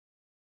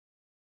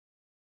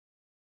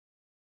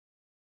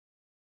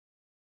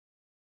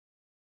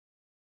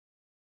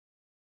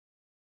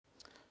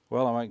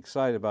Well, I'm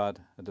excited about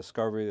a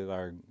discovery that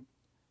our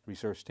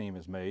research team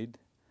has made.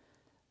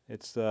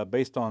 It's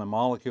based on a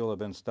molecule that's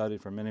been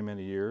studied for many,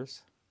 many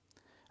years.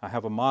 I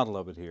have a model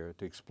of it here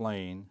to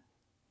explain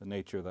the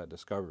nature of that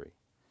discovery.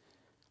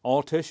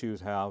 All tissues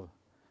have a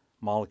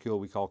molecule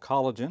we call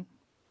collagen.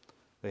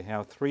 They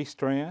have 3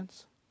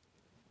 strands.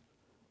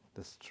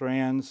 The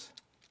strands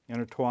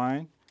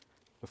intertwine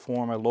to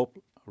form a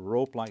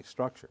rope-like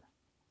structure.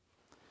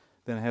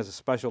 Then it has a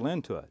special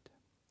end to it.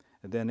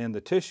 And then in the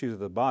tissues of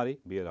the body,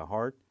 be it a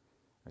heart,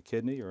 a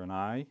kidney, or an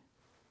eye,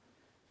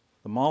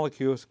 the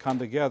molecules come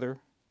together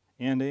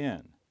end to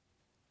end.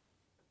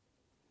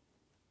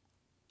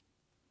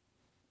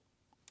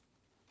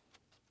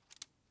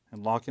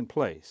 And lock in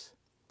place.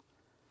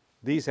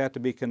 These have to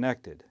be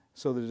connected.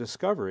 So the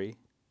discovery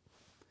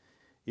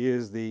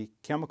is the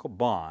chemical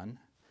bond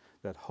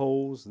that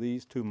holds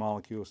these 2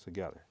 molecules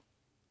together.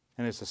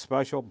 And it's a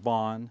special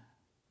bond.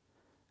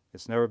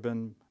 It's never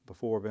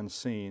before been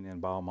seen in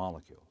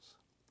biomolecules.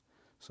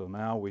 So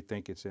now we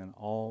think it's in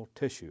all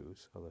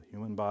tissues of the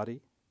human body.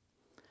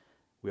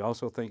 We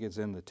also think it's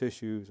in the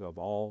tissues of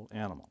all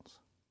animals.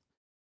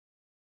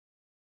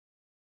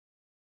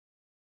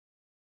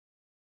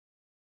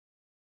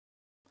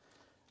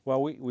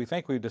 Well, we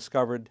think we've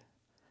discovered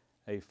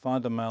a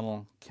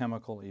fundamental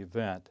chemical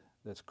event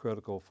that's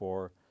critical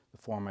for the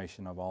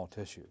formation of all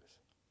tissues.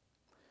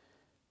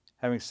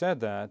 Having said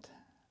that,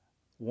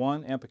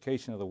 one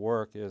implication of the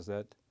work is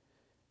that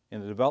in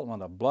the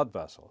development of blood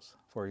vessels,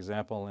 for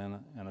example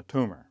in a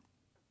tumor,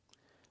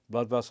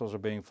 blood vessels are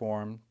being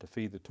formed to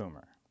feed the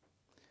tumor.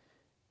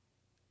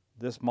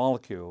 This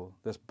molecule,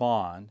 this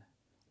bond,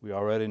 we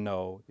already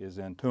know is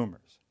in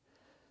tumors.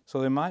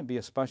 So there might be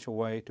a special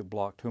way to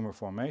block tumor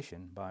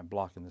formation by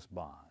blocking this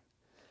bond.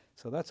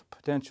 So that's a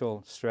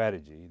potential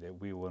strategy that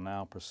we will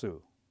now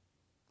pursue.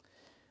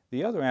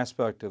 The other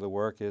aspect of the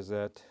work is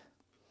that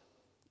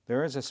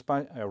there is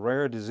a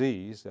rare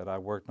disease that I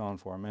worked on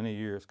for many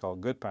years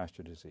called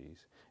Goodpasture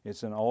disease.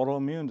 It's an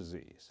autoimmune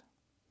disease.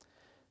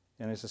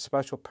 And it's a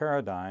special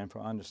paradigm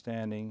for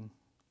understanding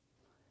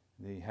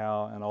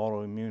how an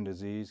autoimmune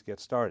disease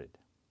gets started.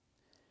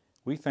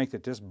 We think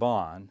that this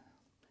bond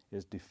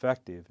is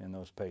defective in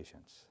those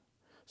patients.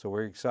 So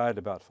we're excited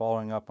about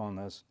following up on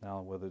this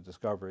now with a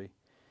discovery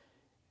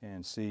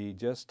and see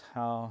just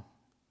how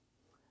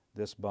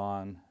this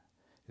bond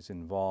is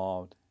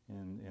involved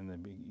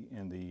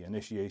in the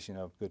initiation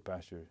of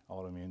Goodpasture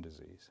autoimmune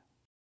disease.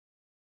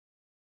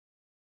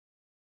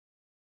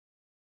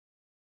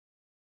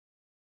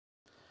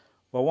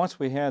 Well, once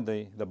we had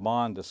the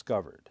bond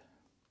discovered,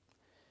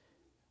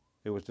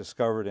 it was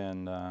discovered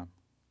in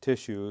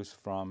tissues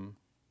from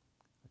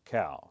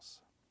cows.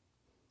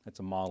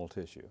 It's a model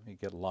tissue. You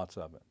get lots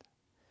of it.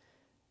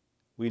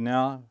 We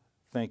now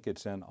think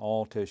it's in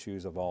all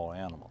tissues of all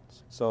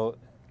animals. So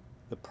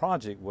the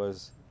project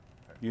was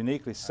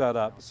uniquely set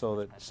up so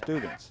that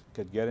students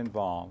could get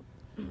involved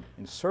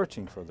in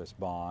searching for this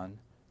bond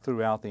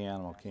throughout the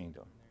animal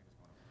kingdom.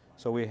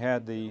 So we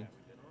had the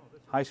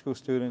high school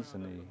students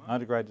and the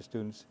undergraduate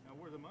students,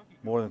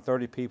 more than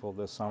 30 people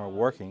this summer,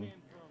 working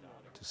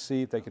to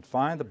see if they could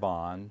find the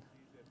bond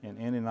in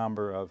any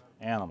number of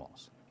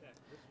animals.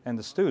 And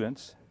the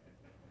students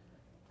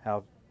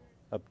have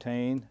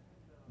obtained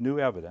new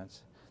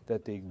evidence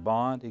that the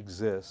bond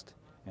exists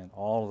in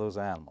all of those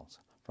animals,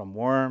 from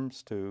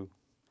worms to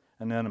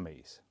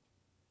anemones.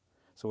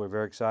 So we're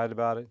very excited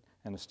about it,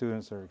 and the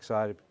students are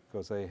excited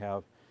because they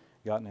have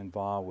gotten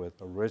involved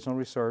with original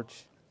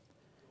research.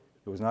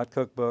 It was not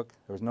cookbook,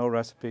 there was no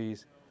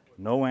recipes,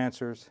 no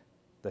answers.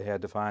 They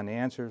had to find the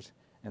answers,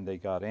 and they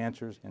got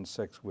answers in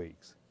 6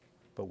 weeks.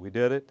 But we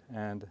did it,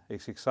 and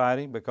it's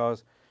exciting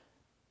because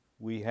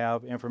we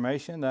have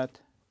information that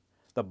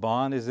the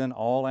bond is in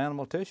all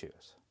animal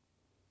tissues.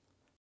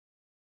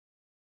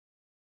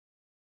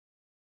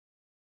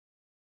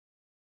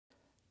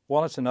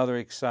 Well, it's another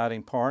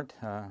exciting part.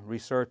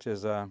 Research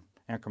is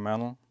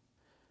incremental.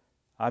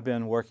 I've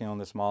been working on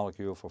this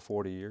molecule for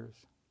 40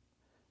 years.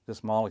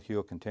 This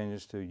molecule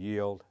continues to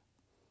yield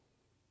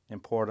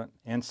important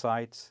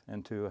insights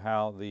into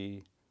how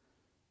the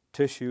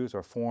tissues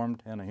are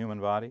formed in a human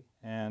body.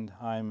 And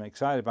I'm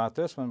excited about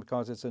this one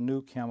because it's a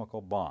new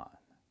chemical bond,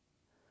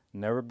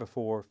 never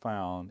before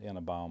found in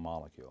a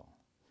biomolecule.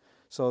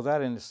 So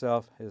that in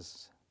itself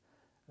is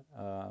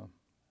a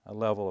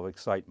level of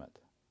excitement.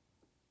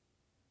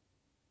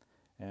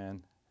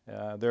 And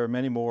there are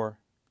many more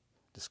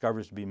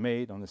discoveries to be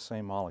made on the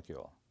same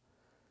molecule.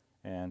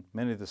 And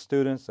many of the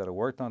students that have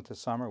worked on it this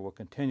summer will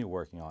continue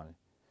working on it.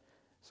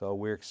 So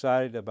we're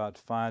excited about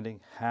finding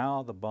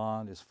how the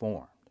bond is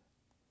formed.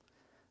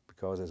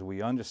 Because as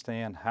we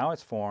understand how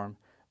it's formed,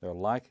 there are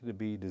likely to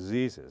be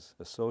diseases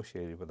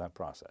associated with that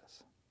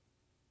process.